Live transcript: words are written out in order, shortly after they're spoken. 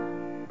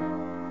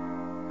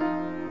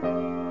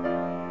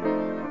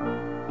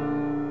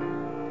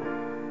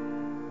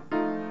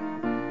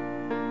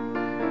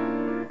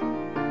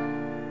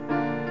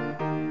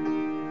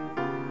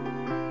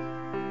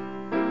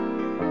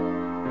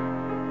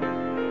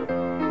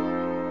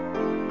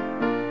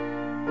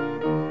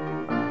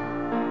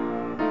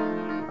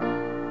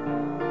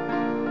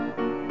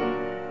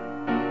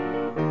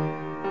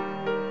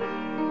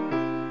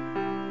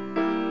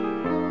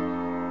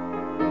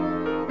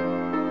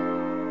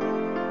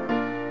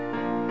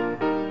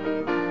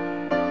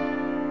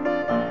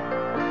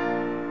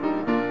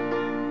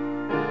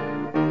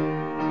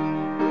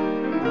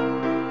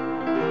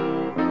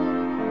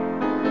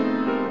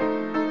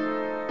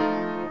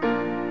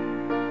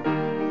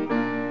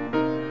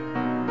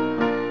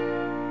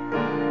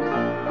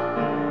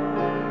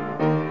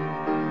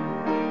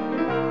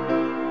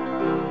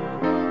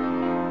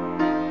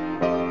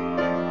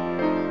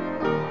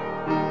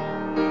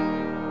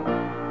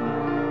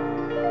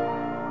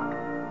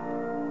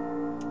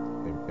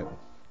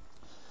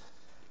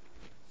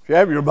you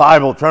have your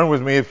Bible, turn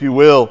with me, if you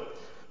will,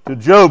 to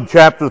Job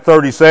chapter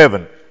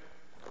 37.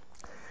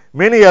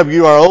 Many of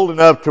you are old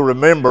enough to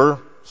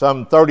remember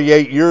some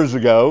 38 years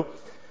ago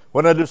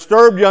when a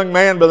disturbed young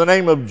man by the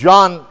name of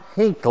John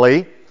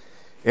Hinckley,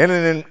 in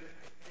an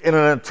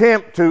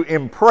attempt to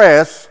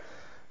impress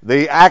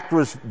the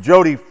actress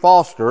Jodie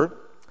Foster,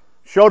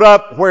 showed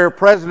up where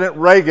President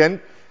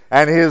Reagan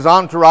and his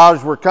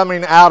entourage were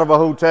coming out of a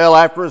hotel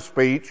after a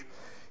speech.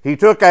 He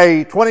took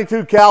a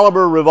 .22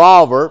 caliber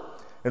revolver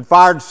and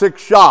fired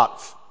 6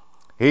 shots.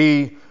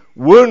 He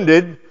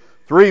wounded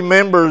 3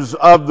 members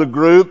of the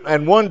group,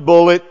 and 1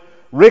 bullet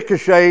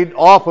ricocheted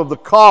off of the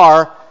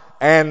car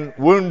and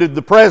wounded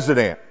the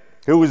president,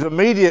 who was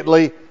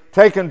immediately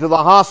taken to the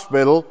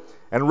hospital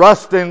and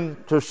rushed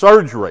into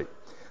surgery.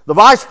 The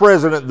vice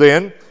president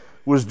then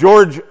was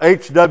George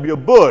H.W.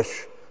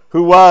 Bush,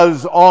 who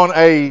was on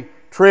a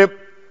trip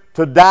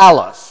to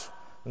Dallas.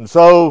 And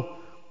so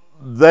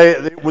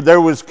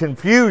there was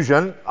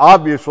confusion,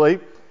 obviously,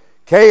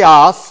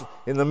 chaos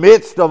in the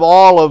midst of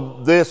all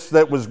of this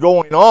that was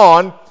going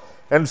on.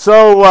 And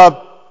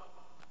so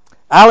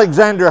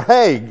Alexander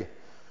Haig,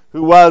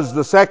 who was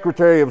the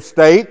Secretary of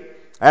State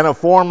and a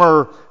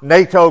former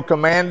NATO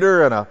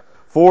commander and a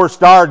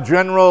 4-star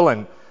general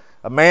and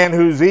a man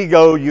whose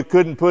ego you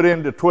couldn't put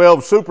into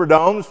 12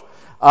 Superdomes,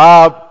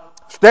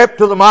 stepped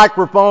to the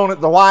microphone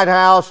at the White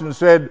House and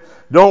said,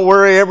 "Don't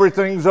worry,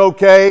 everything's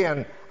okay,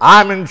 and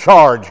I'm in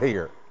charge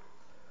here."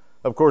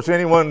 Of course,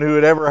 anyone who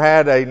had ever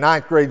had a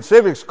 9th grade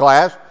civics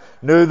class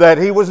knew that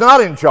he was not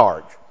in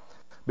charge,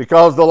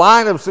 because the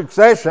line of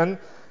succession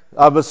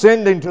of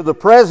ascending to the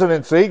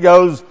presidency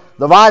goes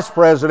the vice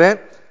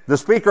president, the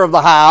Speaker of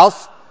the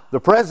House, the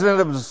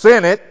President of the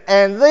Senate,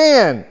 and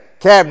then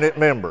cabinet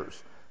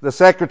members, the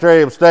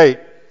Secretary of State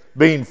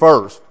being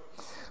first.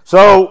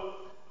 So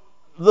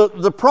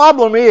the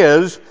problem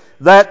is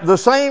that the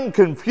same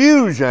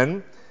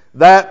confusion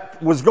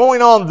that was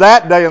going on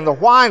that day in the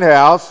White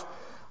House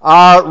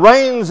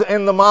reigns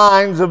in the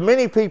minds of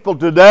many people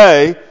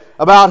today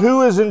about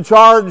who is in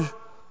charge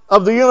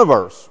of the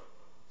universe.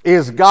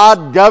 Is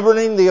God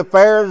governing the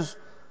affairs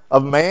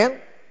of man?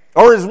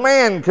 Or is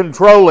man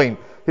controlling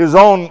his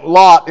own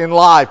lot in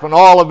life and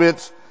all of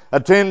its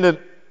attendant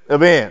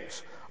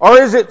events?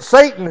 Or is it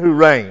Satan who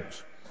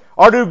reigns?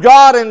 Or do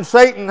God and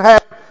Satan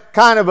have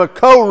kind of a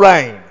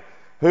co-reign,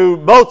 who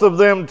both of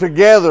them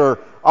together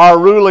are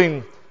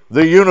ruling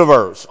the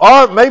universe?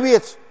 Or maybe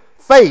it's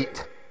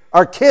fate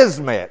or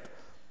kismet.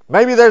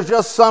 Maybe there's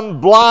just some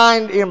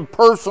blind,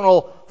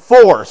 impersonal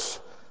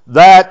force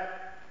that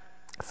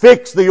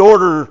fixed the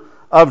order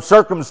of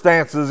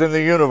circumstances in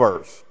the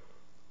universe.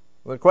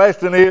 The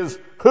question is,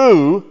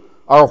 who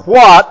or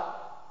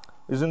what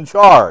is in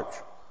charge?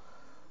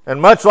 And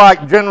much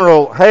like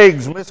General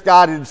Haig's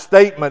misguided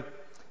statement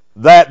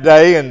that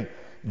day in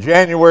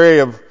January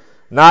of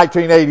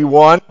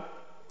 1981,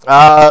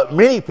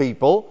 many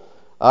people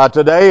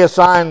today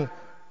assign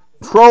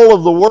control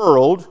of the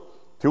world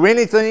to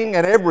anything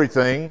and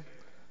everything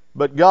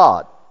but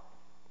God.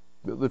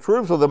 The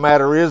truth of the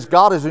matter is,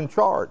 God is in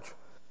charge.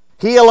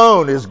 He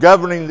alone is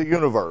governing the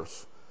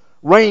universe,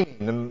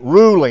 reigning and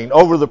ruling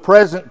over the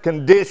present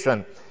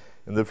condition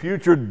and the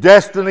future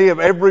destiny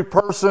of every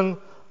person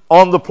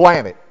on the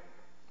planet.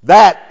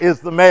 That is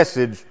the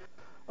message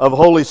of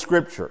Holy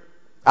Scripture.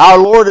 Our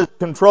Lord is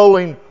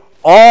controlling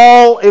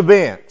all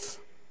events,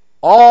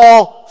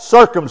 all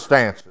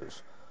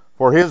circumstances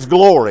for His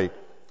glory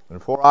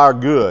and for our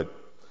good.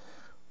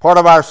 Part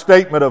of our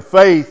statement of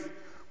faith,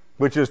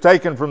 which is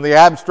taken from the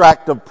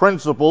Abstract of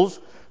Principles,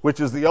 which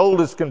is the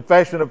oldest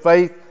confession of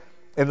faith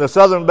in the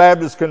Southern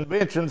Baptist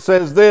Convention,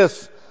 says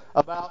this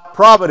about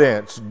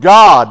providence: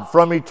 God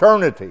from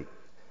eternity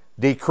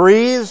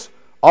decrees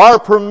or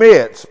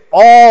permits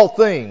all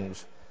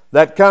things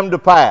that come to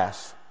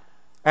pass,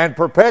 and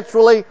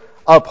perpetually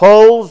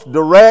upholds,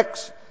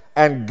 directs,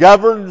 and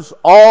governs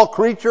all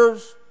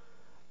creatures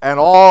and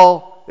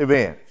all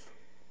events.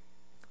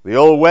 The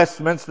old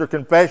Westminster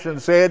Confession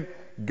said,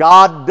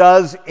 God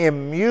does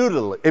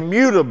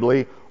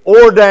immutably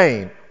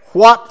ordain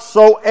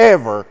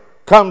whatsoever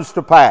comes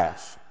to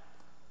pass.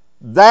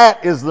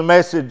 That is the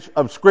message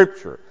of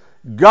Scripture.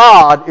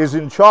 God is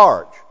in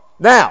charge.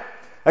 Now,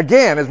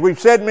 again, as we've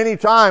said many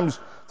times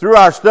through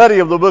our study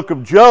of the book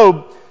of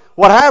Job,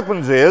 what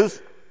happens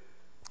is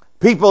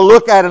people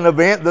look at an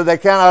event that they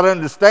cannot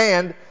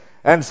understand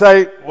and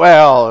say,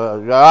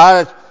 well,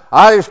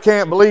 I just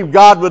can't believe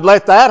God would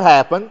let that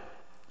happen.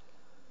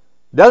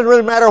 Doesn't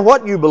really matter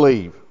what you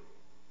believe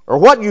or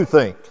what you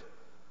think.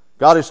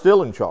 God is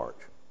still in charge.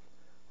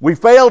 We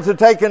fail to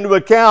take into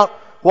account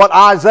what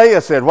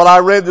Isaiah said, what I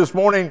read this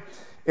morning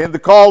in the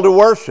call to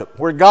worship,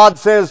 where God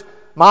says,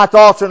 my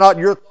thoughts are not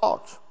your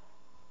thoughts.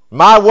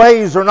 My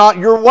ways are not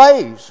your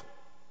ways.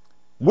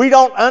 We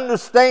don't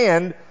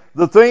understand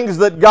the things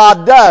that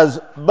God does,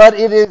 but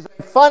it is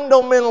a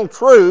fundamental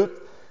truth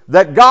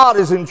that God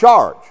is in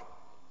charge.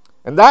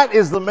 And that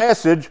is the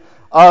message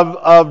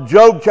of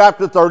Job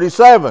chapter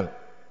 37.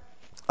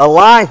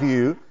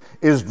 Elihu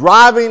is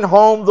driving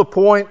home the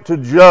point to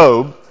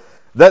Job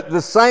that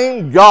the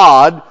same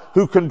God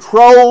who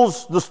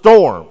controls the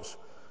storms,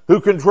 who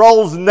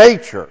controls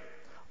nature,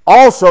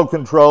 also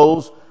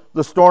controls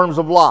the storms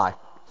of life.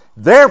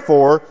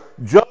 Therefore,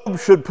 Job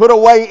should put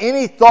away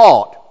any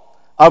thought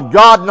of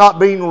God not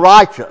being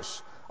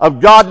righteous, of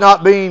God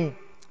not being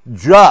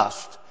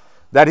just,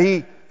 that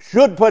he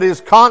should put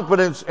his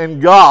confidence in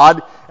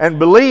God and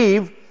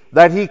believe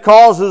that he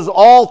causes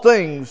all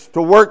things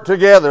to work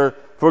together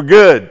for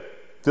good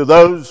to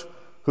those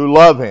who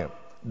love him.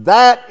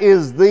 That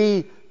is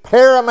the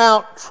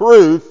paramount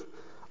truth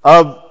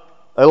of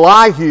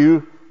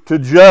Elihu to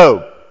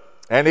Job.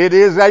 And it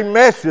is a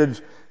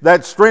message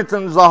that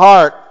strengthens the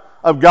heart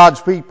of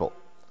God's people.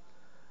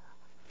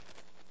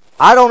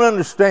 I don't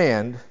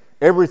understand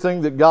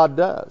everything that God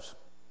does,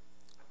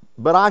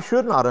 but I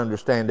should not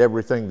understand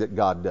everything that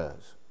God does.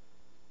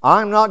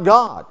 I'm not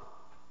God.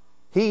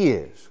 He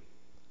is.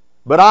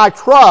 But I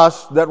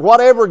trust that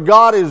whatever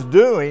God is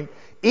doing,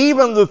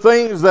 even the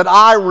things that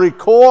I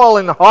recoil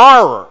in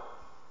horror,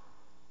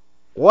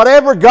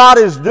 whatever God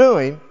is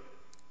doing,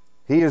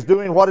 He is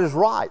doing what is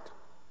right.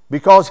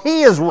 Because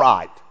He is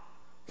right.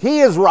 He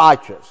is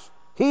righteous.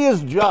 He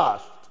is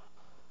just.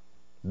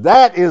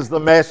 That is the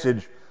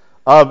message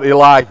of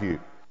Elihu.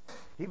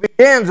 He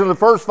begins in the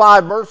first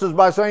 5 verses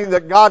by saying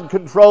that God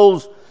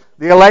controls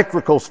the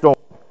electrical storm.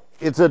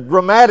 It's a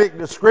dramatic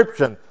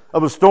description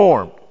of a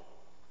storm.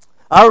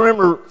 I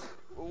remember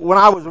when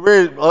I was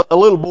a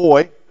little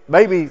boy,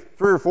 maybe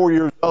 3 or 4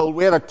 years old,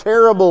 we had a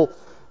terrible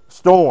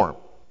storm.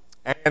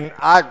 And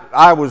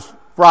I was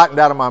frightened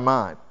out of my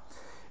mind.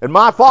 And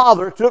my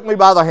father took me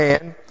by the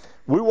hand.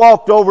 We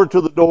walked over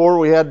to the door.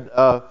 We had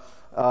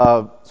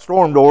a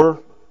storm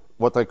door,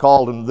 what they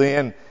called them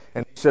then.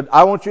 And he said,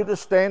 I want you to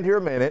stand here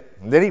a minute.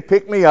 And then he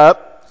picked me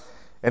up.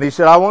 And he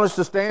said, I want us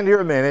to stand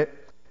here a minute.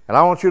 And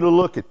I want you to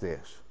look at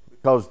this.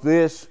 Because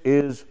this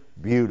is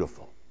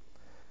beautiful.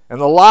 And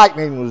the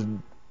lightning was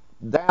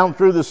down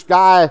through the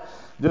sky,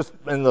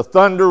 and the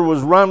thunder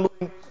was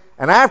rumbling.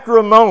 And after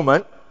a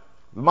moment,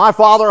 my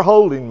father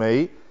holding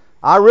me,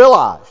 I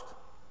realized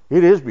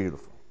it is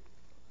beautiful.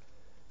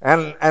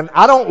 And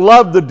I don't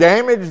love the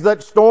damage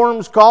that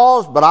storms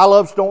cause, but I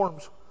love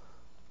storms.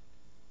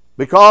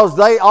 Because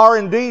they are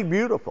indeed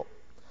beautiful.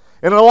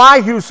 And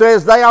Elihu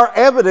says they are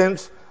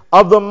evidence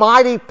of the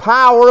mighty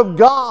power of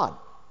God.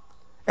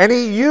 And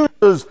he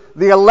uses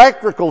the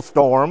electrical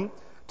storm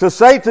to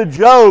say to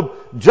Job,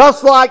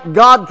 just like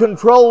God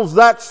controls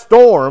that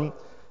storm,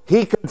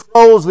 He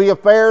controls the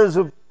affairs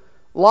of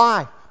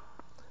life.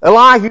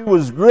 Elihu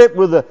was gripped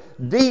with a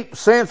deep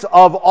sense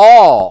of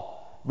awe.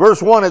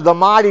 Verse 1 is the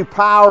mighty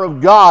power of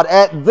God.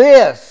 At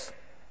this,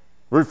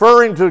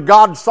 referring to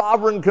God's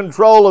sovereign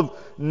control of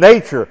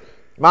nature,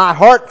 my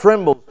heart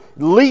trembles,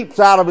 leaps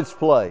out of its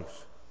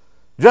place,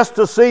 just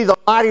to see the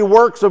mighty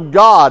works of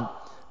God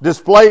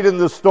displayed in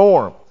the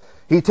storm.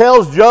 He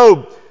tells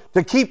Job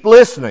to keep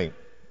listening.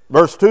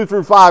 Verse 2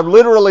 through 5,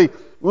 literally,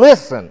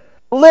 listen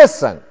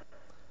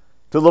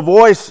to the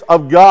voice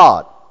of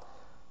God.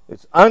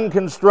 It's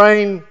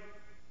unconstrained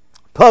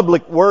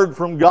public word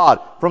from God,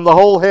 from the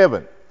whole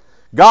heaven.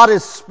 God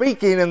is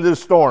speaking in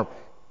this storm,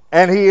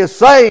 and He is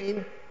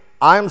saying,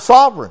 I am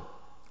sovereign.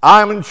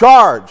 I am in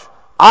charge.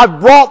 I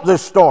brought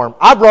this storm.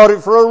 I brought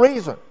it for a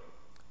reason.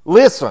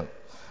 Listen.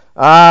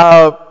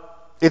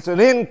 It's an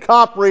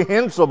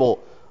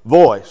incomprehensible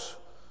voice.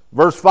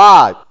 Verse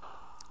 5,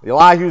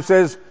 Elihu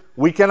says,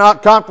 we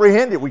cannot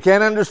comprehend it. We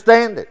can't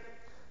understand it.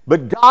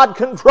 But God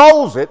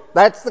controls it.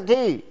 That's the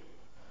key.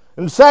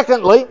 And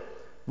secondly,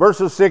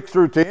 verses 6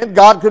 through 10,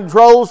 God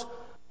controls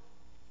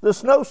the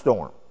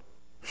snowstorm,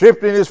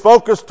 shifting His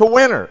focus to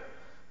winter.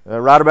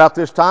 Right about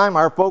this time,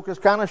 our focus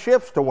kind of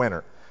shifts to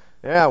winter.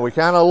 Yeah, we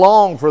kind of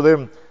long for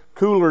them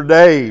cooler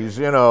days,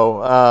 This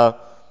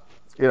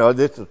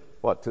is,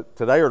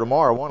 today or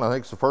tomorrow, I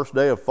think it's the first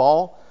day of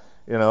fall,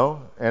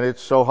 and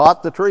it's so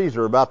hot the trees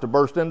are about to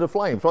burst into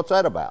flames. What's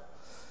that about?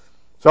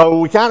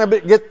 So we kind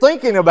of get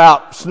thinking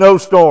about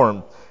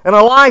snowstorm. And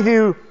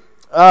Elihu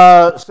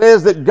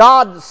says that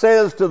God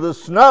says to the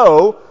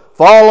snow,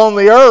 fall on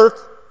the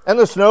earth, and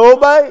the snow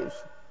obeys.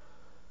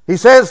 He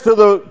says to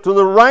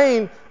the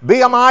rain, be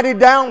a mighty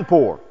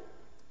downpour,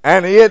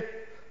 and it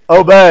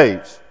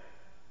obeys.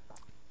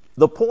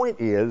 The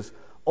point is,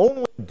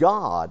 only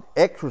God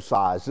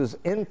exercises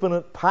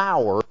infinite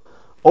power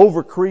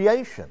over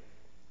creation.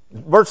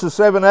 Verses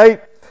 7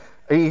 8,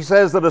 he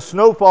says that a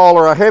snowfall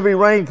or a heavy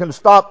rain can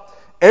stop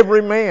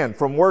every man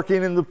from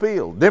working in the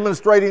field,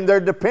 demonstrating their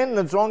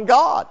dependence on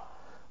God.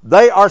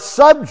 They are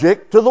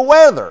subject to the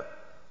weather.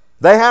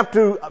 They have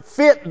to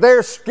fit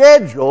their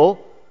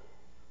schedule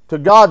to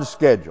God's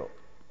schedule.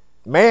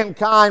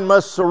 Mankind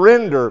must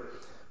surrender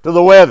to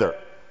the weather.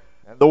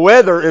 And the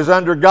weather is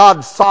under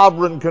God's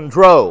sovereign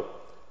control.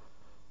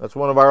 That's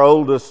one of our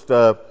oldest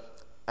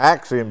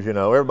axioms,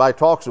 Everybody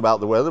talks about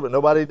the weather, but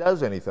nobody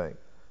does anything.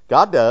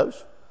 God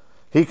does.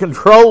 He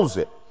controls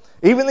it.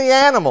 Even the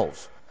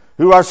animals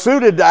who are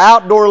suited to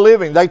outdoor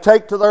living, they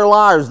take to their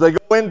lives. They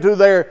go into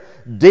their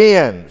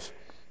dens.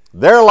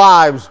 Their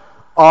lives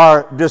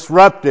are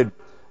disrupted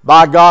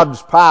by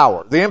God's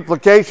power. The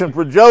implication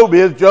for Job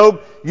is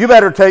Job you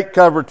better take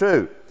cover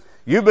too.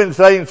 You've been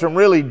saying some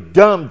really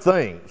dumb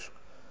things,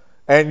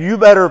 and you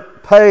better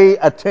pay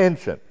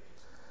attention.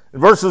 In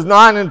verses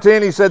 9 and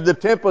 10, he said, the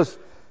tempest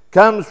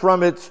comes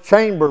from its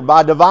chamber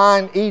by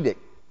divine edict.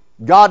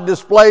 God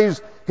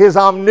displays his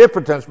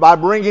omnipotence by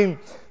bringing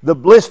the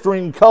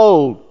blistering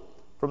cold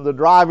from the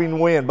driving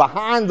wind.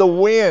 Behind the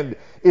wind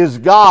is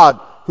God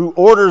who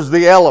orders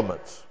the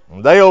elements,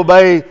 and they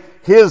obey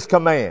his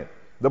command.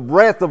 The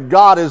breath of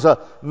God is a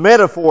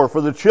metaphor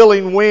for the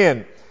chilling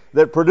wind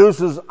that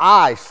produces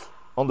ice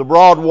on the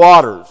broad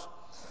waters.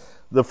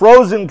 The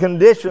frozen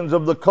conditions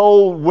of the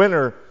cold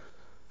winter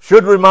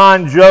should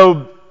remind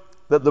Job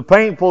that the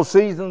painful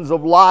seasons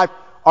of life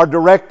are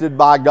directed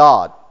by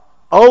God,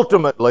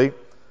 ultimately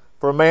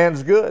for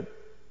man's good.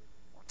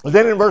 And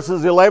then in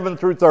verses 11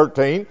 through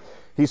 13,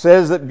 he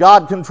says that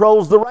God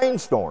controls the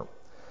rainstorm.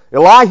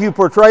 Elihu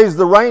portrays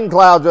the rain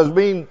clouds as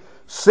being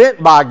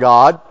sent by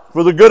God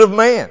for the good of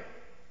man,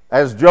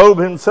 as Job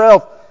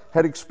himself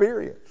had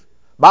experienced.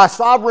 By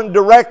sovereign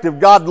directive,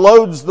 God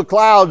loads the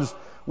clouds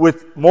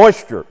with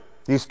moisture.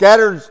 He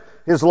scatters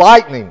his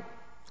lightning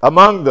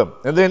among them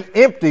and then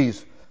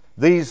empties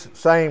these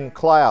same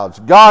clouds.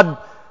 God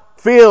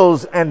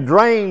fills and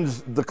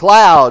drains the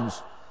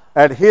clouds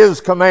at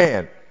his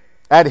command,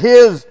 at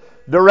his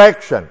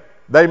direction.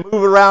 They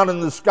move around in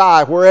the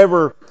sky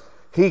wherever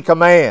he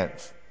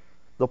commands.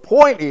 The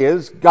point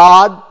is,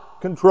 God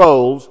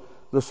controls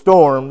the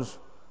storms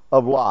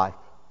of life.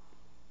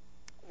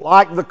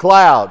 Like the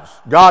clouds,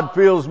 God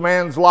fills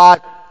man's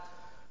life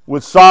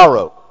with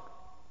sorrow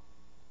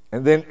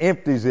and then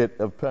empties it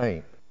of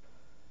pain.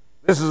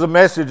 This is a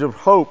message of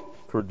hope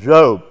for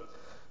Job.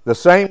 The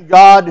same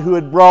God who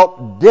had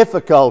brought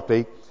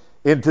difficulty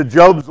into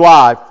Job's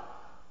life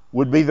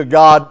would be the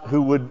God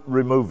who would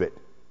remove it.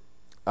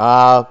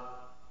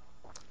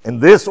 In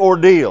this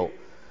ordeal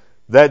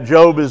that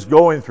Job is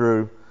going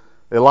through,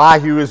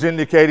 Elihu is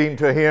indicating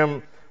to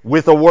him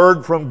with a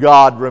word from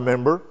God,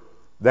 remember,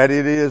 that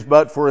it is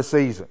but for a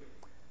season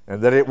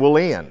and that it will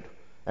end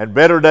and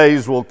better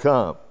days will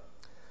come.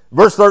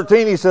 Verse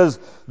 13, he says,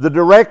 the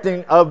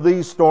directing of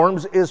these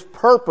storms is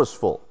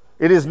purposeful.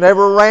 It is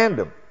never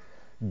random.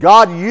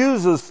 God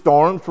uses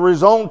storms for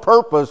his own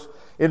purpose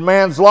in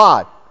man's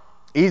life,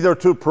 either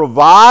to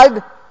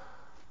provide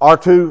or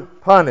to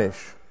punish.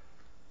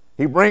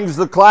 He brings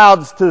the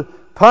clouds to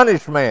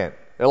punish man,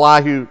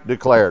 Elihu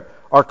declared.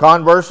 Or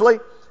conversely,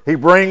 he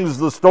brings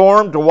the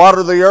storm to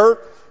water the earth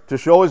to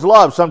show his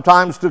love,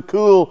 sometimes to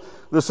cool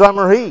the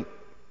summer heat.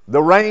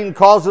 The rain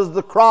causes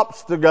the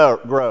crops to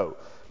grow,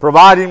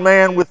 providing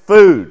man with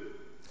food.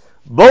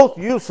 Both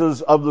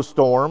uses of the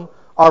storm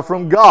are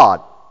from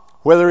God,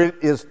 whether it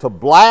is to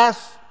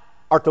blast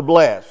or to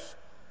bless.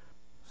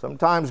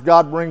 Sometimes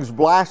God brings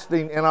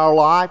blasting in our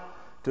life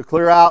to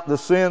clear out the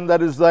sin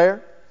that is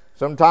there.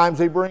 Sometimes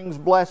he brings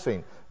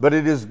blessing, but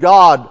it is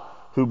God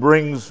who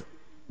brings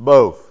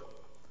both.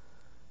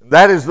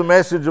 That is the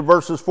message of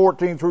verses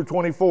 14 through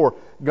 24.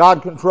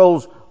 God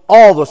controls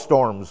all the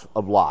storms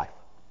of life,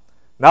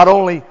 not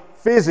only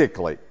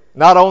physically,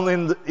 not only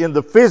in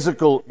the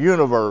physical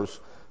universe,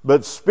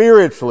 but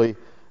spiritually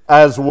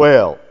as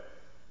well.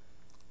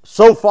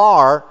 So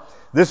far,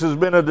 this has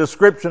been a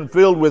description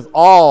filled with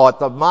awe at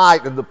the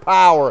might and the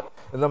power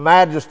and the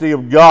majesty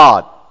of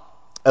God.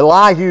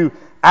 Elihu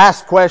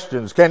asked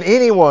questions. Can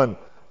anyone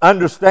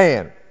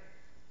understand?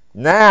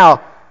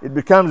 Now it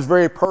becomes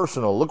very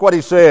personal. Look what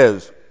he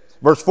says.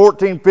 Verse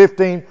 14,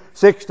 15,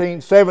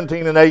 16,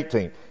 17, and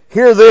 18.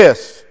 Hear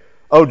this,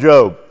 O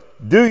Job.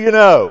 Do you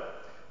know?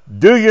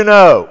 Do you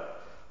know?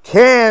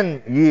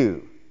 Can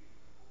you?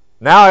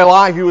 Now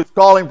Elihu is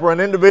calling for an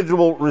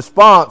individual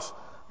response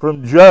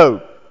from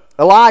Job.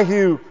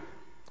 Elihu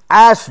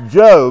asked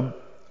Job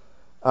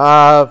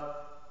to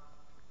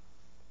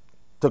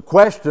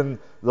question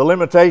the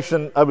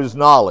limitation of his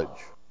knowledge.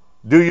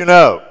 Do you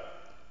know?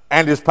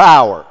 And his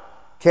power.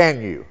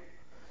 Can you?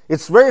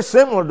 It's very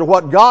similar to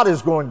what God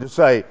is going to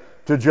say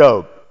to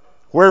Job.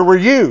 Where were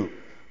you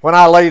when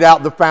I laid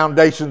out the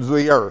foundations of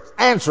the earth?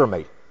 Answer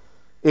me,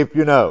 if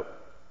you know.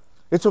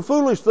 It's a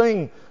foolish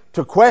thing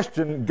to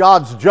question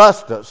God's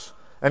justice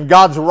and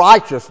God's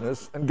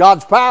righteousness and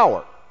God's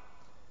power.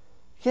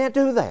 You can't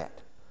do that.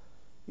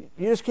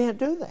 You just can't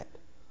do that.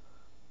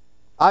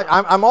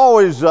 I'm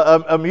always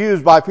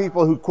amused by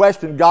people who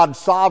question God's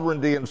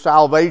sovereignty and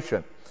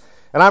salvation.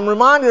 And I'm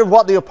reminded of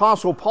what the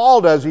Apostle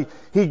Paul does.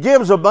 He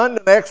gives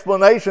abundant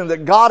explanation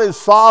that God is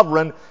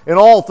sovereign in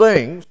all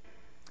things.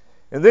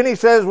 And then he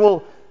says,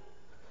 well,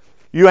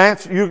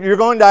 you're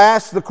going to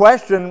ask the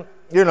question,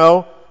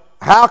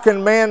 how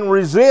can man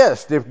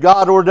resist if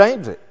God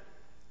ordains it?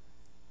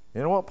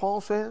 You know what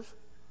Paul says?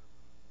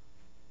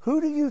 Who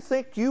do you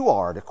think you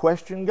are to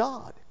question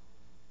God?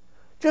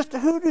 Just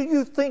who do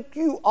you think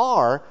you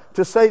are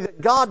to say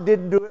that God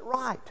didn't do it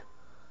right?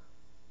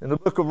 In the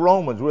book of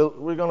Romans,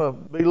 we're going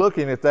to be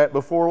looking at that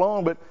before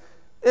long, but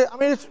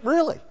it's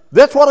really,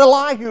 that's what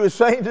Elihu is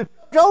saying to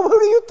Job. Who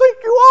do you think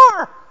you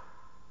are?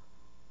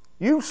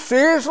 You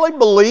seriously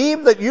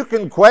believe that you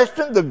can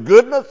question the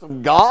goodness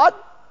of God?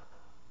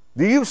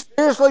 Do you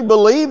seriously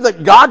believe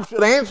that God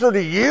should answer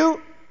to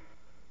you?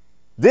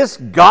 This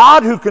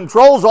God who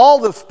controls all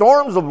the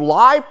storms of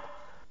life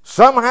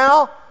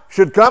somehow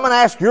should come and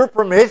ask your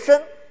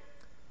permission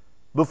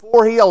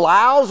before he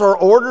allows or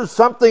orders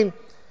something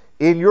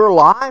in your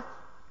life?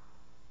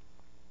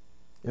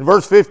 In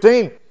verse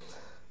 15,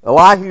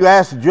 Elihu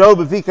asks Job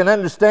if he can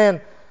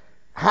understand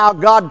how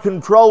God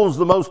controls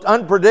the most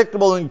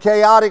unpredictable and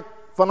chaotic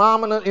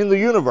phenomena in the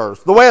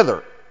universe, the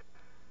weather.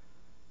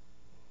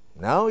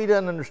 No, he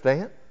doesn't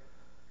understand.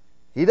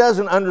 He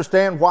doesn't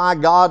understand why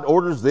God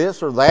orders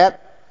this or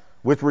that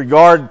with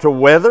regard to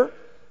weather.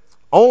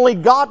 Only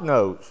God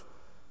knows.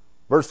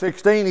 Verse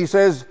 16, he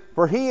says,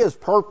 "For he is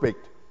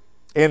perfect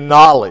in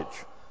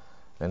knowledge."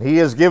 And he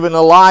has given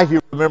Elihu,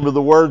 remember,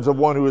 the words of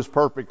one who is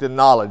perfect in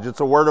knowledge. It's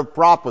a word of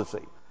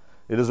prophecy.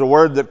 It is a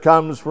word that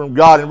comes from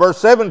God. In verse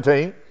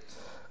 17,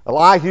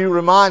 Elihu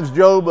reminds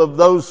Job of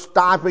those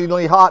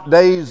stiflingly hot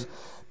days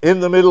in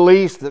the Middle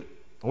East, that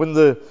when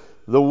the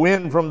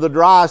wind from the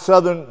dry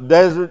southern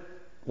desert,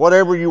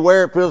 whatever you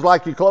wear, it feels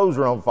like your clothes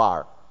are on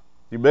fire.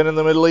 If you've been in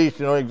the Middle East,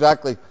 you know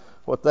exactly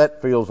what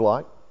that feels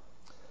like.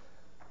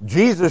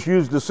 Jesus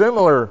used a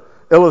similar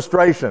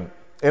illustration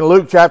in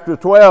Luke chapter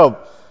 12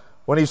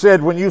 when he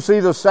said, "When you see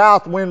the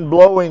south wind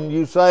blowing,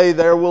 you say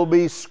there will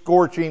be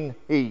scorching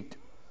heat."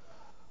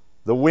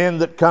 The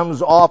wind that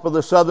comes off of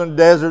the southern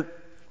desert,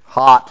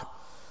 hot.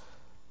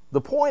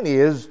 The point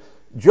is,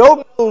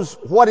 Job knows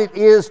what it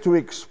is to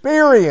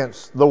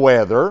experience the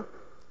weather,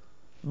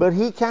 but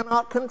he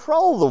cannot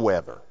control the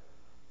weather.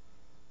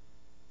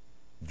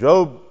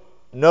 Job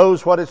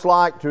knows what it's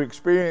like to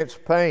experience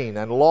pain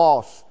and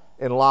loss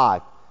in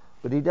life,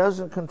 but he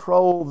doesn't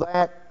control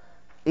that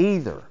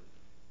either.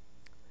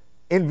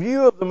 In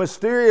view of the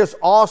mysterious,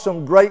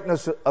 awesome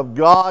greatness of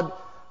God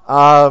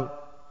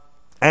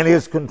and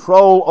his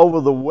control over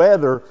the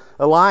weather,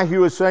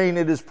 Elihu is saying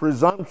it is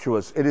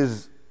presumptuous, it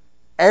is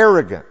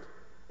arrogant,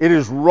 it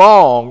is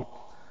wrong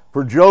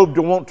for Job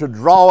to want to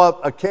draw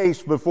up a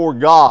case before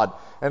God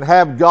and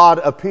have God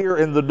appear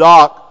in the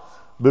dock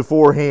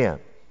before him.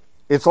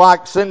 It's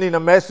like sending a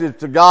message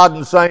to God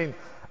and saying,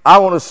 "I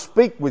want to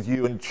speak with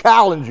you and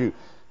challenge you."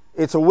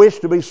 It's a wish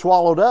to be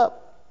swallowed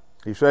up.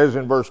 He says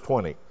in verse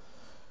 20,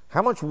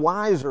 "How much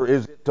wiser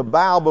is it to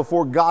bow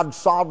before God's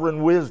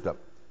sovereign wisdom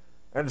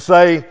and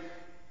say,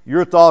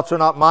 'Your thoughts are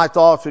not my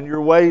thoughts and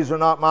your ways are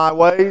not my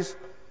ways.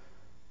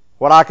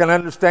 What I can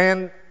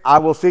understand, I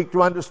will seek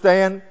to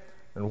understand,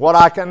 and what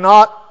I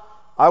cannot,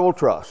 I will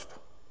trust.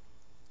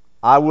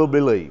 I will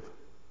believe.'"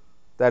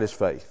 That is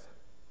faith.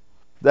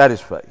 That is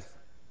faith.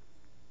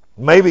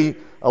 Maybe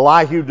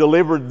Elihu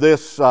delivered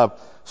this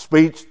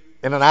speech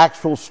in an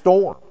actual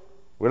storm.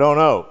 We don't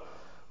know.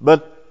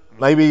 But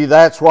maybe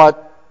that's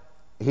what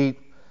he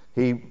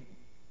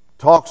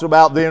talks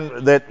about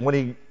then, that when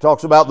he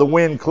talks about the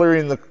wind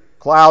clearing the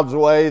clouds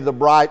away, the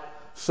bright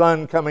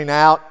sun coming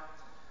out,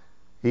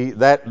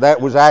 that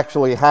was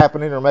actually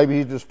happening, or maybe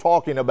he's just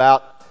talking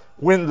about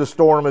when the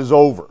storm is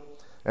over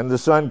and the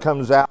sun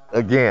comes out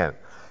again.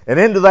 And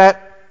into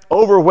that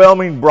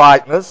overwhelming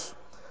brightness,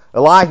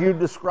 Elihu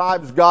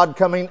describes God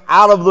coming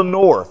out of the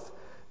north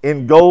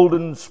in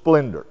golden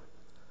splendor.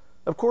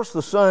 Of course,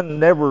 the sun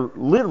never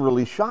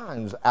literally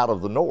shines out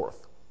of the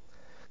north.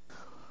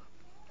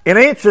 In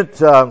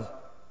ancient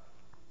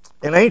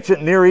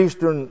Near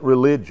Eastern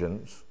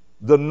religions,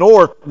 the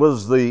north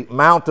was the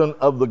mountain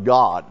of the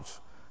gods.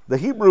 The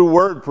Hebrew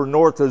word for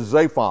north is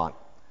Zaphon.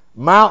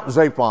 Mount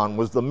Zaphon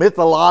was the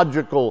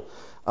mythological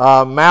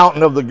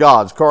mountain of the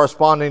gods,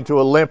 corresponding to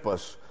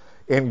Olympus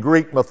in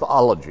Greek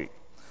mythology.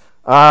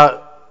 The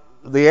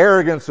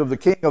arrogance of the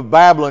king of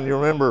Babylon, you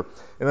remember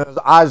in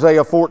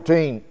Isaiah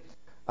 14,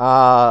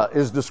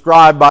 is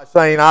described by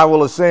saying, "I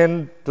will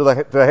ascend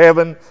to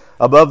heaven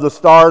above the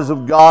stars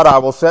of God. I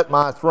will set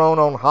my throne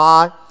on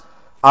high.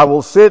 I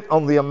will sit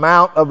on the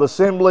mount of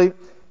assembly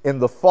in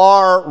the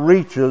far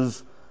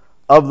reaches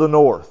of the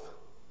north."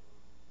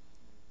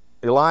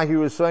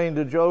 Elihu is saying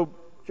to Job,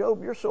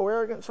 "Job, you're so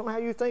arrogant, somehow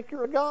you think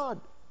you're a god.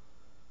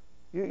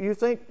 You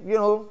think,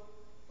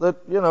 that,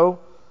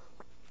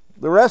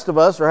 the rest of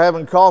us are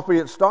having coffee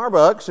at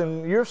Starbucks,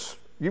 and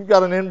you've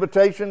got an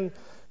invitation,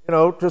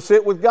 to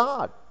sit with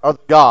God, or the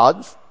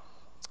gods."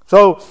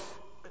 So,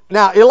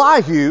 now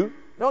Elihu,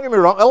 don't get me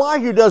wrong,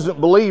 Elihu doesn't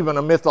believe in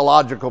a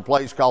mythological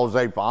place called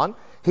Zaphon.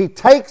 He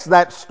takes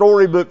that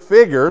storybook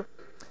figure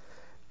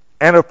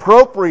and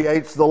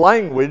appropriates the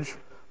language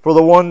for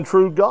the one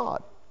true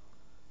God.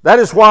 That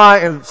is why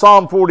in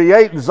Psalm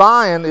 48,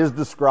 Zion is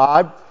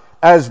described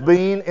as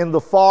being in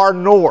the far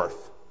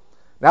north.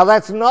 Now,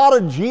 that's not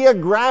a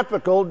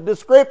geographical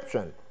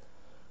description.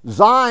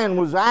 Zion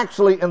was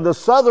actually in the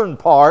southern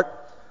part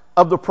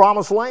of the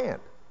Promised Land.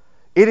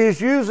 It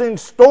is using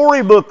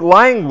storybook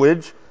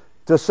language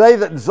to say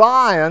that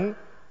Zion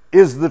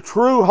is the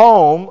true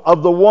home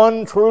of the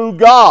one true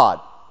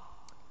God.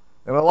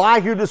 And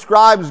Elihu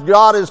describes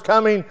God as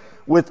coming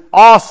with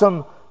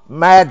awesome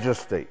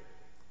majesty.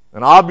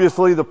 And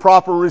obviously the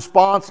proper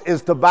response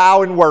is to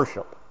bow in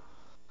worship,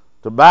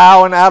 to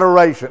bow in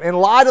adoration. In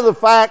light of the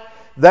fact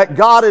that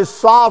God is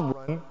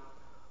sovereign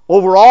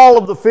over all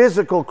of the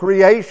physical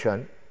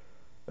creation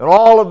and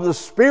all of the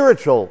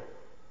spiritual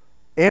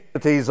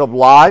entities of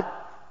life,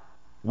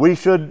 we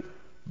should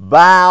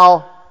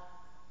bow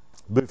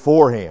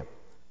before Him.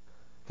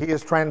 He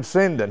is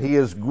transcendent. He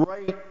is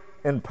great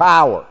in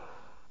power.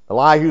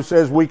 Elihu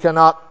says we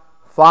cannot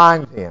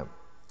find Him.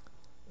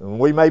 And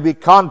we may be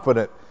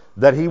confident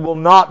that He will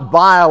not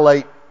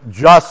violate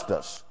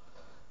justice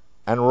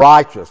and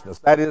righteousness.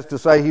 That is to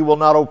say, He will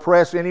not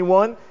oppress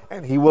anyone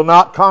and He will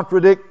not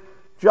contradict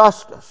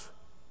justice.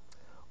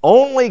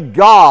 Only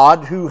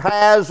God, who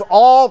has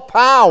all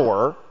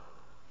power,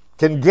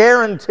 can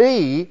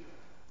guarantee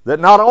that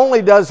not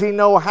only does He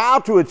know how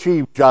to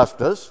achieve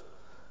justice,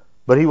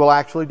 but He will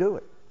actually do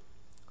it.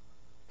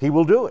 He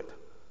will do it.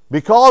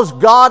 Because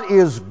God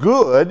is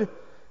good,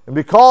 and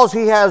because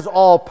He has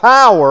all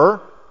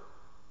power,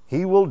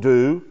 He will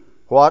do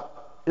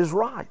what is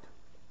right.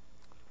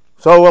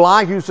 So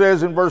Elihu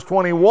says in verse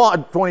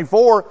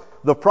 24,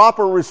 the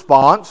proper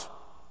response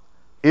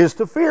is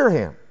to fear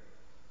Him.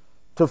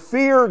 To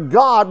fear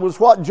God was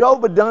what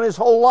Job had done his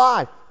whole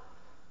life.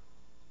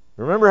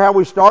 Remember how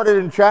we started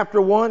in chapter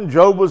 1?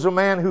 Job was a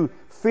man who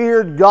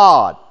feared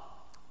God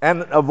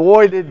and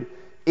avoided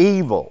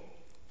evil.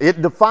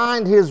 It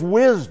defined his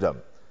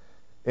wisdom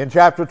in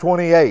chapter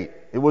 28.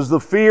 It was the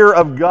fear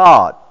of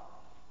God.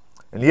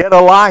 And yet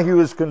Elihu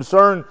is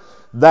concerned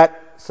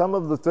that some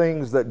of the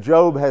things that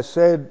Job has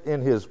said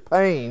in his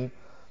pain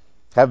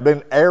have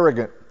been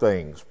arrogant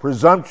things,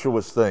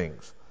 presumptuous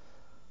things,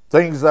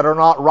 things that are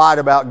not right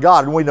about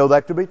God. And we know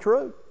that to be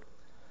true.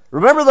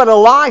 Remember that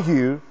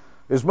Elihu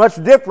is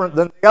much different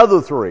than the other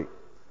three.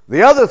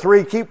 The other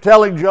three keep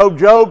telling Job,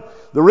 Job,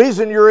 the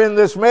reason you're in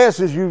this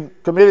mess is you've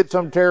committed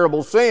some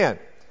terrible sin.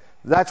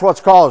 That's what's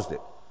caused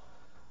it.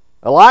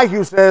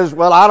 Elihu says,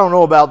 well, I don't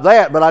know about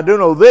that, but I do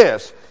know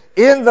this.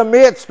 In the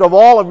midst of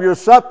all of your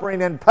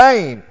suffering and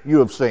pain, you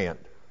have sinned.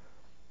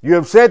 You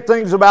have said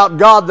things about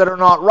God that are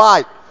not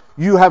right.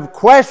 You have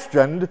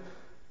questioned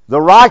the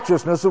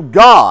righteousness of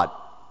God.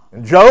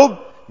 And Job,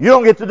 you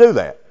don't get to do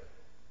that,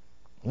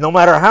 no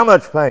matter how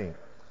much pain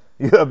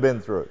you have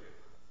been through.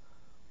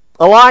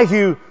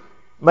 Elihu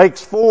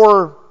makes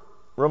 4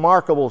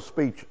 remarkable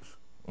speeches.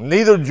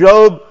 Neither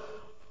Job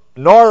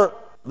nor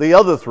the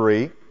other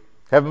 3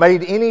 have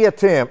made any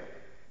attempt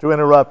to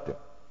interrupt him.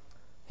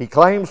 He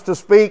claims to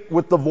speak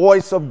with the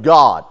voice of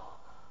God,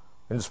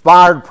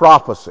 inspired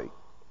prophecy.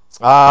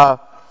 And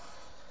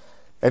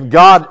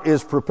God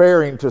is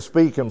preparing to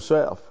speak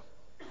Himself.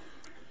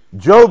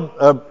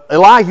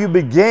 Elihu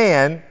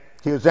began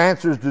his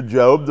answers to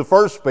Job, the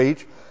first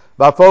speech,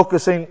 by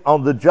focusing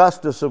on the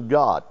justice of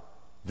God.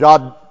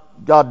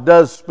 God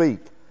does speak.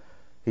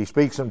 He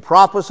speaks in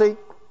prophecy.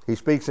 He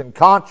speaks in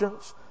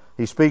conscience.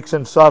 He speaks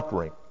in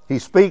suffering. He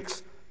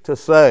speaks to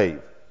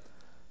save.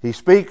 He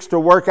speaks to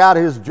work out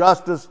His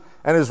justice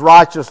and His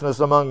righteousness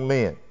among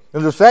men.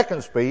 In the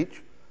second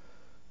speech,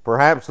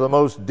 perhaps the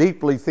most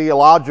deeply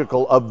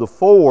theological of the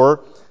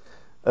 4,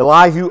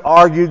 Elihu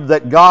argued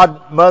that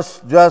God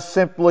must just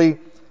simply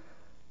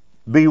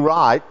be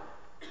right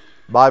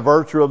by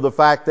virtue of the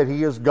fact that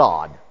He is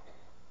God,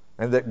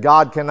 and that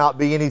God cannot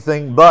be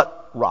anything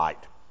but right.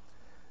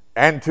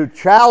 And to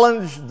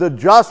challenge the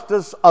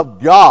justice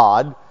of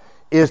God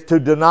is to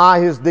deny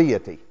His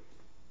deity.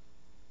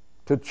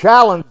 To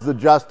challenge the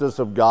justice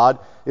of God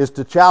is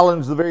to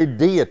challenge the very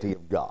deity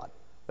of God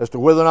as to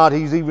whether or not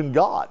He's even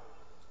God.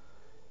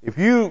 If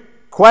you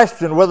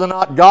question whether or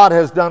not God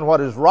has done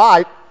what is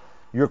right,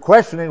 you're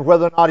questioning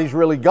whether or not He's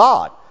really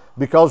God.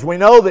 Because we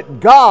know that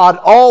God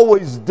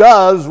always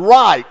does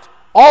right.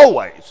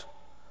 Always.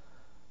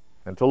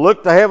 And to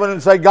look to heaven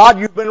and say, God,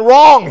 you've been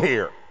wrong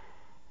here,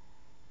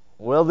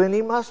 well, then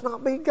He must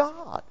not be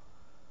God.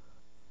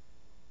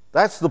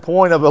 That's the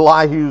point of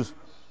Elihu's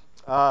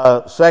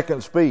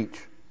second speech.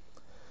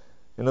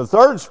 In the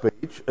third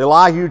speech,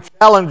 Elihu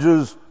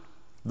challenges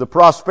the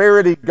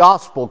prosperity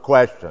gospel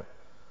question.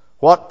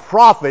 What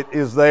profit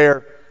is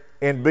there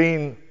in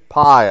being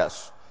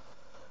pious?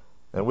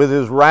 And with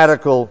his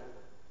radical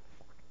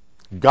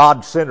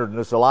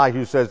God-centeredness,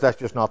 Elihu says that's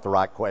just not the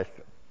right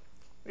question.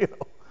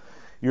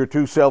 You're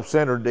too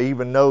self-centered to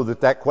even know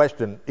that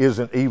question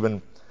isn't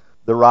even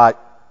the right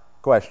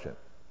question.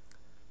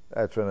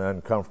 That's an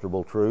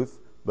uncomfortable truth,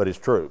 but it's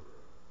true.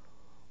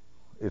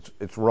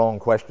 It's a wrong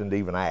question to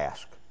even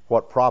ask.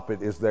 What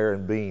profit is there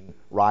in being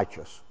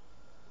righteous?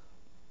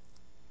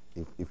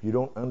 If you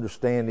don't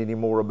understand any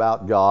more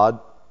about God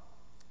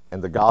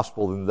and the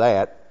gospel than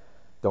that,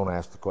 don't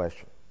ask the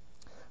question.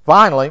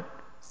 Finally,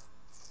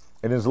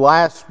 in his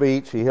last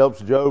speech, he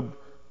helps Job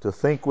to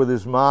think with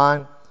his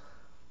mind,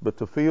 but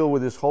to feel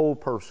with his whole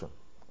person,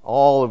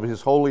 all of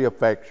his holy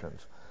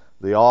affections,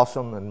 the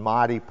awesome and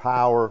mighty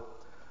power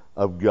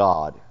of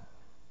God,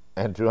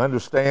 and to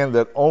understand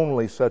that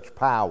only such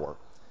power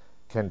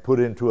can put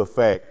into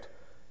effect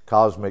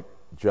cosmic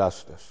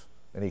justice.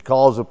 And he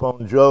calls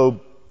upon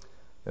Job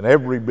and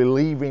every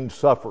believing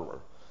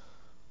sufferer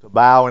to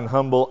bow in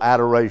humble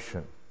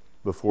adoration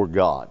before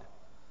God.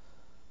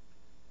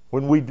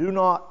 When we do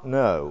not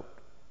know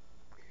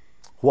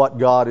what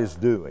God is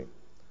doing,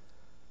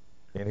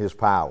 in His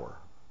power.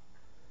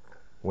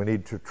 We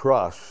need to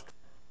trust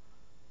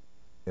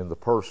in the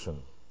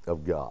person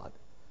of God,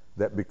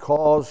 that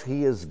because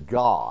He is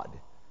God,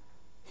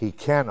 He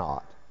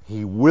cannot,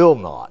 He will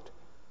not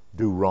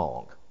do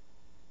wrong.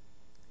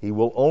 He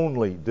will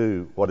only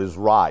do what is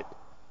right,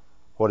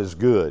 what is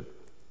good,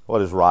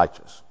 what is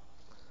righteous.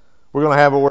 We're going to have a